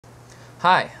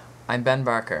Hi, I'm Ben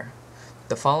Barker.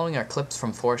 The following are clips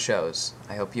from 4 shows.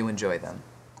 I hope you enjoy them.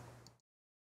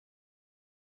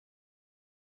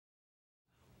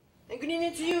 And good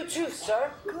evening to you too,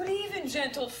 sir. Good even,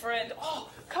 gentle friend.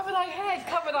 Oh, cover thy head,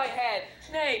 cover thy head.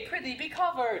 Nay, prithee, be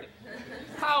covered.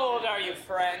 How old are you,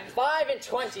 friend? 5 and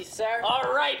 20, sir.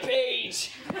 A ripe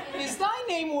age. Is thy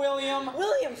name William?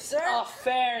 William, sir. A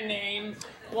fair name.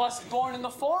 Wast born in the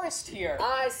forest here.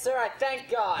 Aye, sir, I thank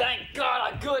God. Thank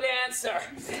God, a good answer.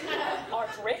 Art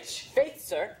rich? Faith,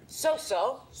 sir.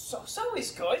 So-so. So-so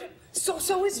is good.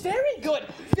 So-so is very good.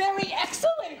 Very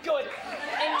excellent good.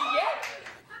 And yet,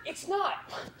 it's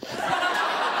not.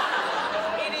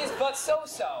 It is but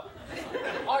so-so.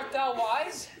 Art thou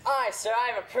wise? Aye, sir, I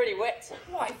have a pretty wit.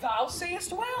 Why, thou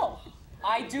sayest well.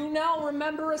 I do now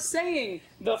remember a saying,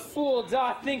 the fool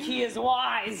doth think he is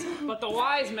wise, but the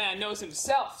wise man knows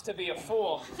himself to be a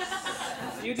fool.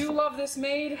 You do love this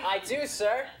maid? I do,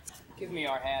 sir. Give me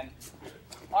your hand.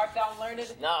 Art thou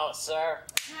learned? No, sir.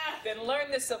 Then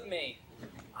learn this of me.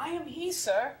 I am he,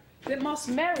 sir, that must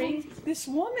marry this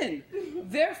woman.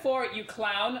 Therefore, you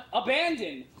clown,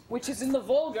 abandon, which is in the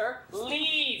vulgar,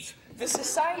 leave the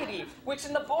society, which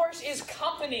in the bourge is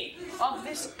company of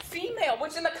this female,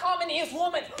 which in the common is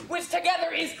woman, which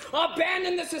together is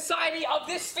abandon the society of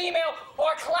this female,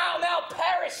 or clown thou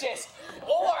perishest,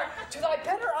 or to thy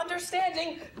better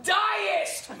understanding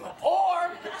diest, or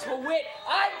to wit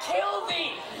I kill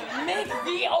thee, make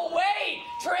thee away,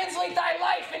 translate thy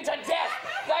life into death,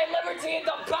 thy liberty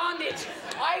into bondage.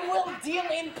 I will deal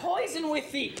in poison with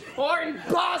thee, or in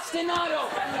bastinado,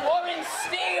 or in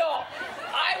steel.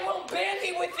 I will ban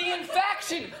thee with thee in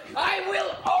faction. I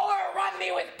will overrun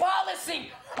thee with policy.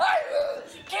 I will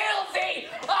kill thee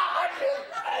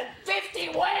 150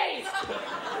 ways.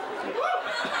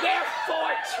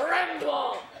 Therefore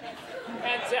tremble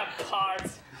and depart.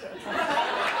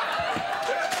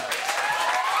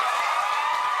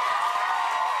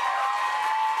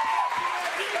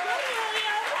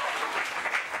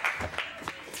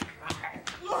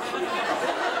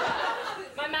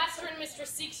 My master and mistress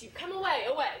seeks you. Come away,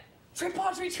 away. Trip,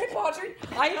 Audrey,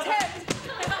 I attend.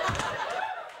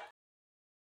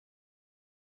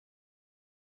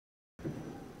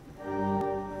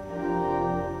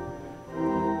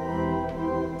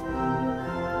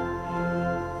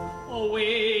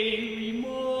 Away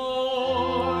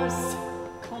remorse,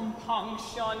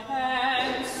 compunction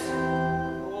hence,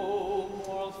 oh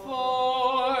moral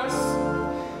force,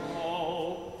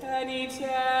 oh penitence.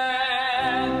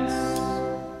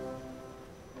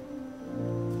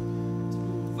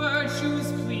 Virtue's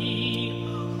plea,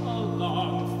 a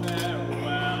long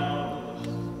farewell.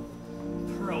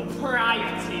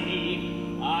 Propriety,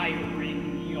 I ring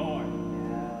your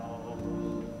knell.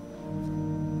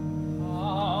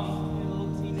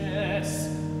 Guiltiness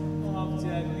of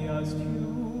deadliest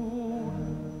hue,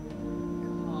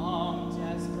 come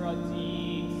desperate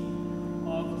deeds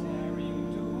of daring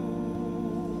do.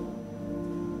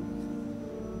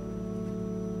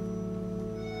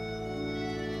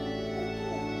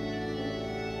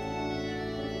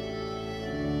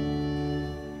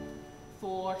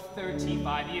 For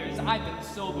 35 years I've been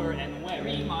sober and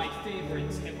wary. My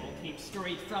favorite tipple came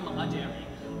straight from a dairy.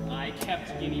 I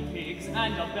kept guinea pigs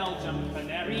and a Belgian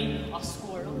canary, a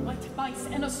squirrel, white mice,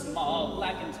 and a small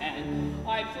black and tan.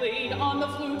 I played on the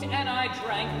flute and I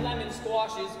drank lemon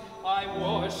squashes. I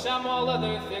wore chamois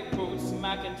leather, thick boots,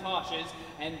 macintoshes,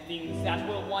 and things that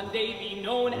will one day be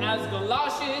known as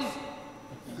galoshes.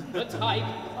 The type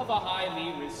of a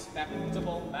highly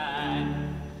respectable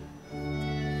man.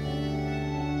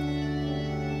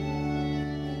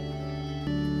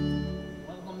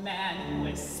 Man who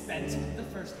has spent the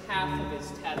first half of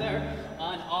his tether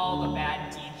on all the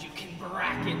bad deeds you can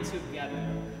bracket together,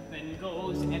 then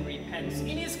goes and repents.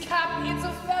 In his cap it's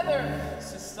a feather.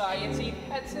 Society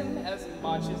pets him as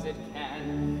much as it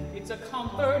can. It's a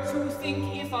comfort to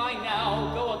think if I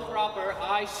now go a cropper,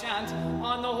 I shan't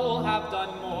on the whole have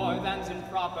done more than's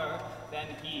improper than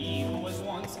he who was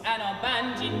once an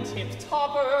abandoned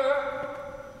tip-topper.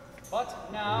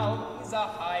 But now he's a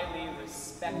highly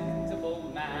respectable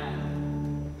man.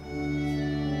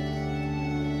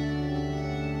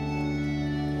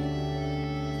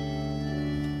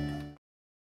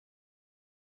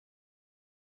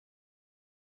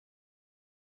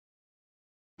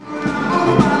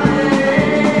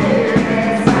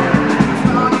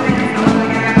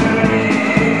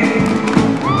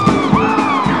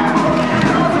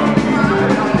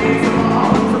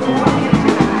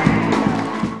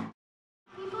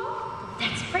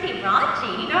 That's pretty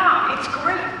raunchy. Yeah, it's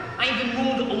great. I even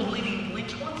ruled the old lady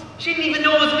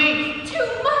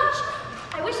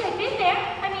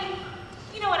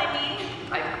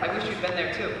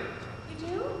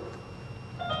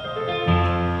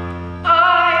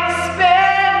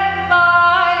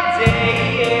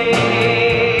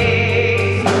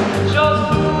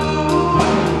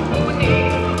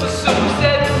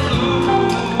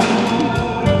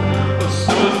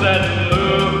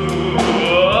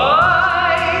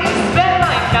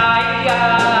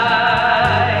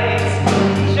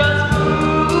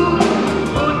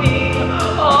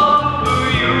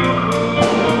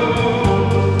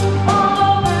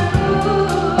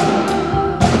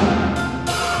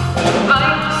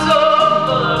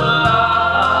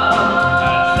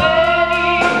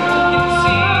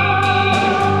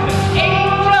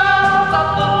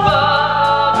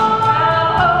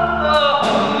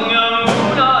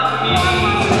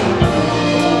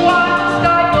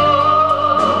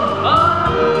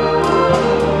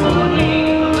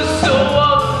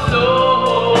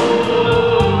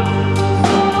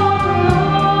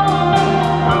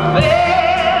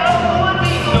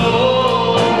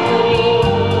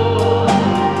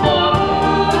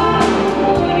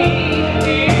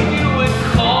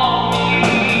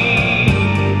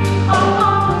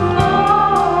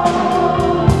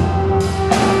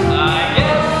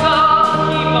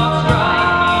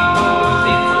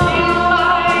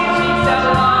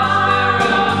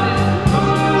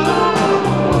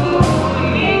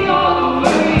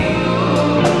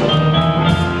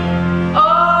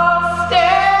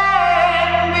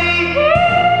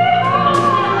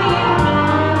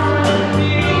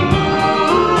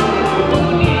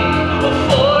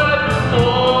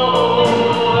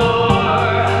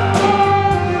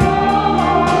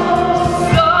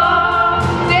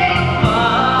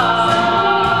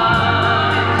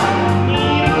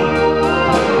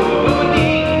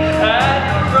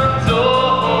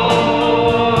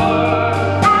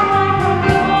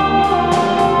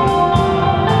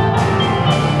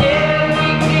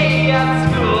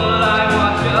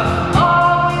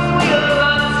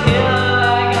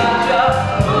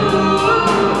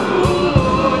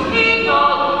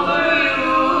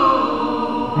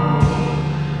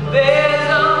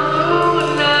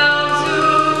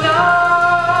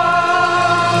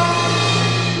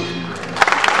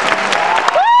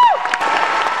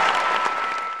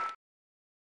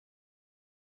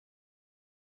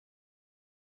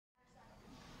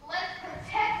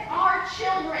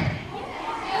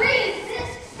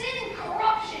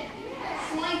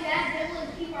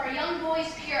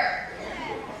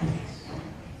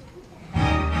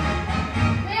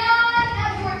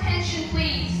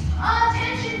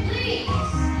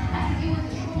I can deal with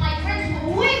the trouble my friends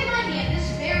will wave my hand this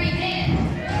very day.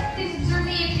 Please observe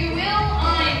me if you will.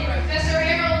 I'm Professor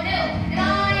Harold Hill, and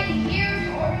I'm here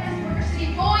to organize the University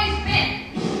Boys Band.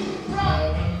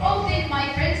 Oh, did my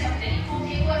friends have an equal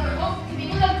table ever hope to be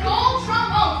with a gold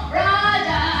trombone?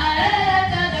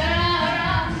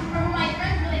 Ra-da-da-da-da-da. Remember my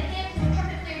friends when they came to a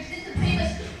trumpet players did the famous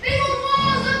fabled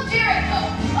walls of Jericho.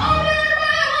 Oh, better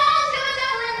by walls coming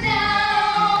tumbling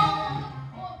down.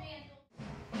 Oh, man.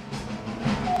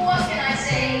 What can I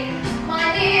say, my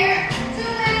dear? To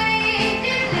make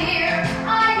it clear,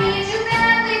 I need you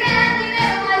badly, badly,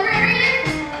 Madam Librarian.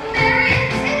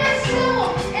 Buried in my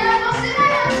soul, and I busted my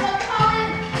house of pollen.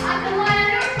 I can lie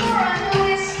under a floor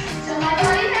unnoticed till my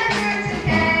body has turned to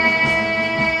carrion.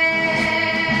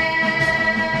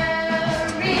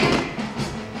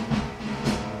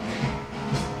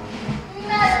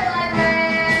 Madam Librarian.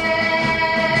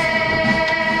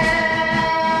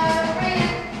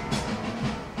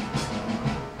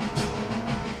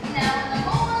 Now in the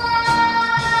moonlight,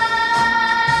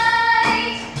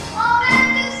 all men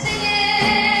can sing it.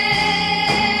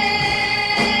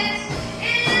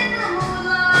 In the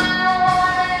moonlight.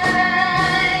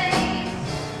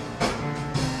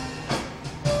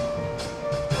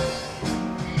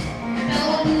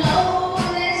 Don't know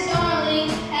this darling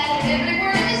had every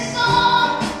word of his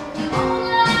song. The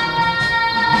moonlight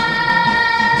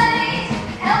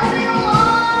held me along.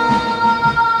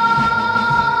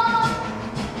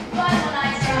 But when I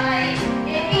tried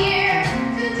in here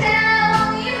to tell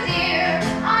you, dear,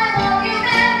 I love you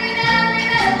madly, madly,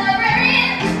 Madam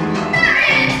Librarian.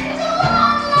 Marion, it's a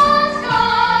long, lost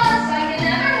cause I can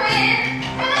never win.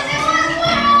 Because it was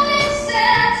when all this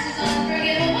sex is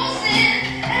unforgivable sin.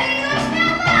 And he took me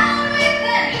along with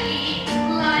any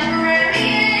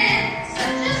librarian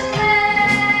such as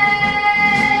Marion.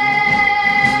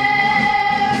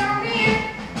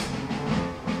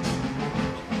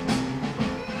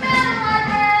 Madam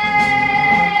Librarian.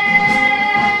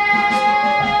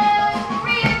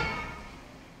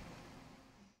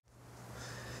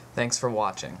 Thanks for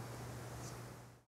watching.